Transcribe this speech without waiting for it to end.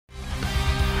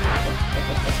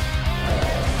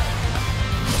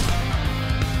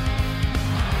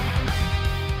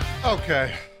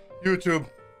Okay, YouTube,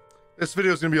 this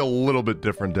video is going to be a little bit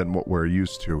different than what we're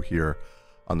used to here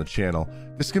on the channel.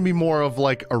 This is going to be more of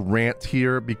like a rant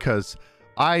here because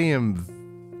I am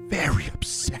very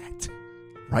upset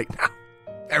right now.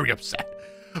 Very upset.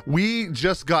 We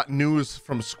just got news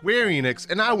from Square Enix,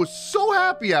 and I was so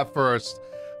happy at first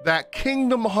that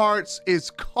Kingdom Hearts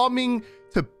is coming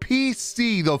to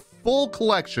PC, the full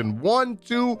collection. 1,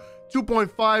 2,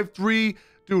 2.5, 3.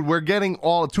 Dude, we're getting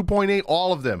all 2.8,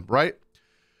 all of them, right?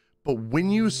 But when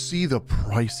you see the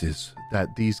prices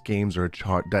that these games are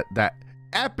charged, that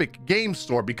Epic Game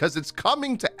Store, because it's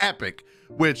coming to Epic,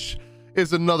 which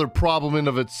is another problem in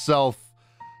of itself.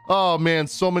 Oh man,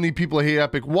 so many people hate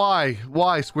Epic. Why?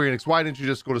 Why, Square Enix? Why didn't you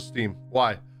just go to Steam?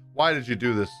 Why? Why did you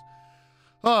do this?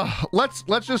 Let's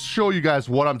just show you guys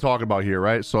what I'm talking about here,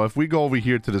 right? So if we go over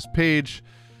here to this page,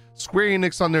 Square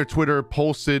Enix on their Twitter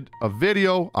posted a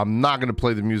video. I'm not going to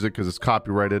play the music because it's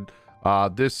copyrighted.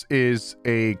 This is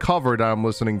a cover that I'm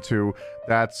listening to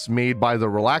that's made by the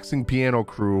Relaxing Piano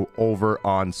crew over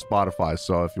on Spotify.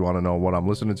 So if you want to know what I'm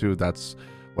listening to, that's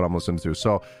what I'm listening to.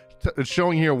 So it's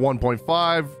showing here 1.5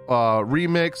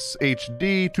 remix,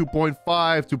 HD, 2.5,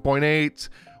 2.8,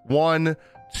 1,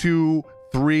 2,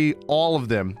 3, all of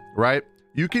them, right?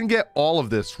 You can get all of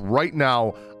this right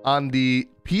now on the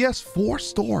PS4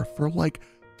 store for like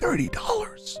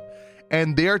 $30,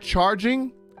 and they're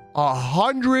charging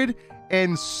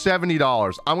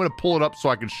 $170. I'm gonna pull it up so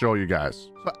I can show you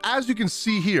guys. So as you can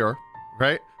see here,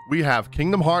 right, we have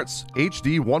Kingdom Hearts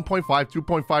HD 1.5,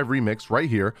 2.5 remix right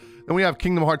here. Then we have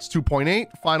Kingdom Hearts 2.8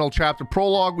 final chapter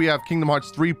prologue. We have Kingdom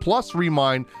Hearts 3 plus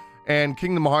Remind and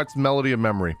Kingdom Hearts Melody of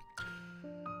Memory.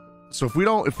 So if we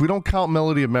don't count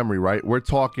Melody of Memory, right, we're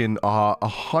talking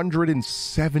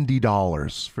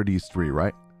 $170 for these three,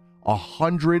 right?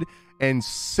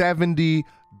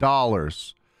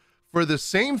 $170. For the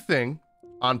same thing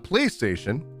on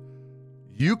PlayStation,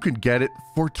 you could get it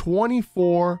for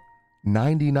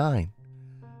 $24.99.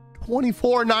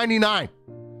 $24.99.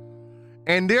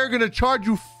 And they're gonna charge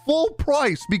you full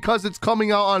price because it's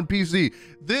coming out on PC.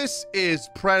 This is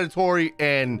predatory,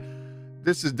 and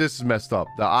this is messed up.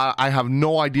 I have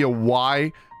no idea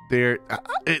why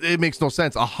it makes no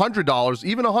sense. $100,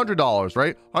 even $100,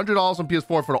 right? $100 on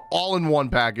PS4 for the all-in-one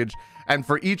package, and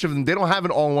for each of them, they don't have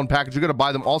an all-in-one package. You're gonna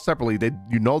buy them all separately. They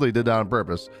did that on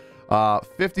purpose.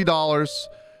 $50.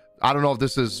 I don't know if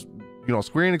this is,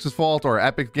 Square Enix's fault or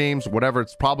Epic Games, whatever.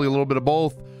 It's probably a little bit of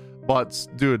both. But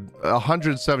dude,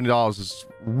 $170 is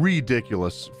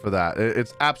ridiculous for that.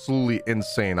 It's absolutely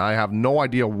insane. I have no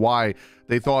idea why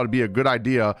they thought it'd be a good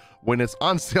idea when it's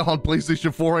on sale on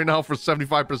PlayStation 4 right now for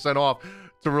 75% off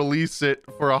to release it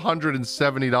for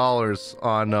 $170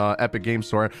 on Epic Game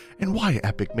Store. And why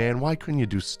Epic, man? Why couldn't you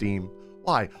do Steam?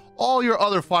 Why? All your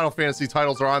other Final Fantasy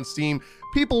titles are on Steam.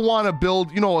 People want to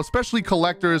build, especially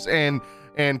collectors and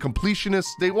completionists.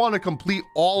 They want to complete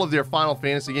all of their Final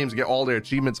Fantasy games, get all their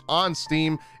achievements on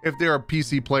Steam if they're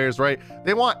PC players, right?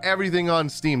 They want everything on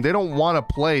Steam. They don't want to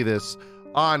play this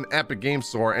on Epic Game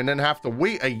Store and then have to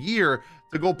wait a year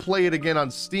to go play it again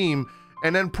on Steam,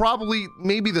 and then probably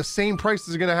maybe the same price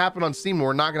is going to happen on Steam.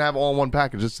 We're not going to have all in one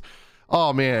package.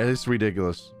 Oh man, it's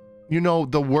ridiculous.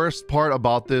 The worst part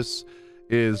about this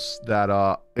is that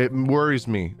it worries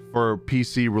me for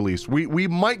PC release. We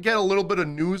might get a little bit of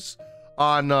news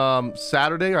on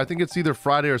Saturday. I think it's either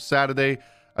Friday or Saturday.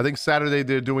 I think Saturday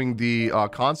they're doing the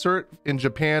concert in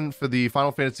Japan for the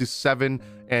Final Fantasy 7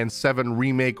 and 7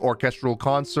 remake orchestral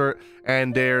concert,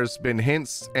 and there's been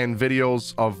hints and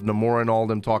videos of Nomura and all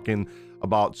them talking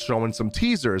about showing some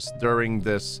teasers during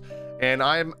this, and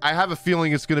I have a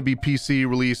feeling it's going to be PC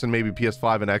release and maybe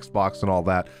PS5 and Xbox and all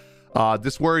that.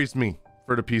 This worries me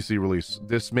for the PC release.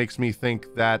 This makes me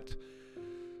think that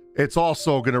it's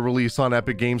also going to release on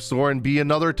Epic Game Store and be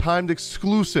another timed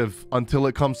exclusive until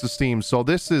it comes to Steam. So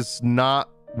this is not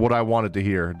what I wanted to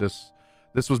hear.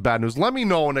 This was bad news. Let me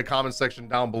know in the comment section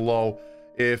down below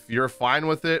if you're fine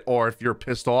with it or if you're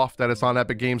pissed off that it's on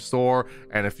Epic Game Store,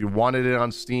 and if you wanted it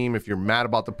on Steam, if you're mad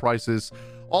about the prices.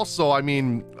 Also, I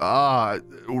mean,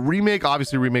 Remake,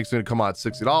 obviously Remake's going to come out at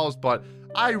 $60, but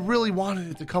I really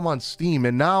wanted it to come on Steam,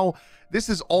 and now this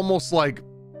is almost like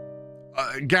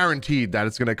guaranteed that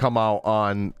it's going to come out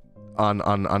on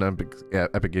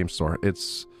Epic Game Store.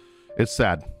 It's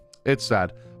sad. It's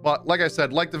sad. But like I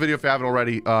said, like the video if you haven't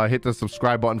already. Hit the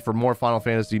subscribe button for more Final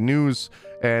Fantasy news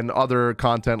and other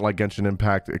content like Genshin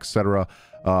Impact, etc.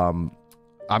 I'm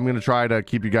going to try to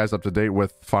keep you guys up to date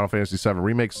with Final Fantasy 7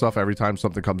 remake stuff every time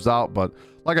something comes out. But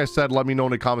like I said, let me know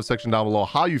in the comment section down below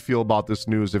how you feel about this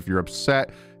news. If you're upset,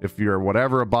 if you're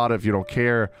whatever about it, if you don't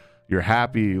care, you're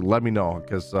happy, let me know,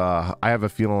 because I have a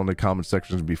feeling the comment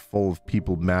section is gonna be full of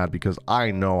people mad because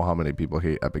I know how many people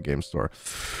hate Epic Games Store.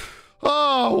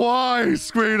 Oh, why,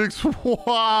 Square Enix?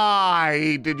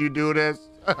 Why did you do this?